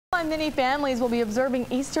Meantime, many families will be observing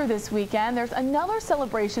Easter this weekend. There's another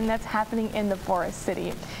celebration that's happening in the Forest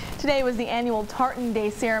City. Today was the annual Tartan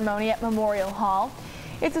Day ceremony at Memorial Hall.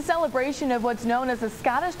 It's a celebration of what's known as the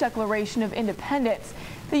Scottish Declaration of Independence.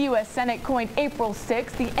 The U.S. Senate coined April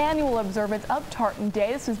 6th the annual observance of Tartan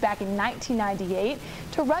Day. This was back in 1998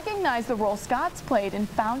 to recognize the role Scots played in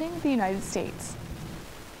founding the United States.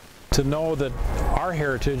 To know that our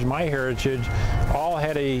heritage, my heritage, all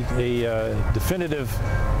had a definitive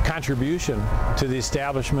contribution to the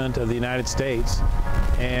establishment of the United States,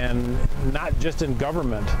 and not just in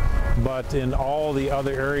government, but in all the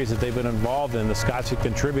other areas that they've been involved in. The Scots have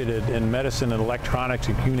contributed in medicine and electronics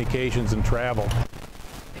and communications and travel.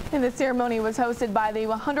 And the ceremony was hosted by the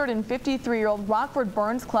 153-year-old Rockford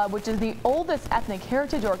Burns Club, which is the oldest ethnic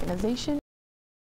heritage organization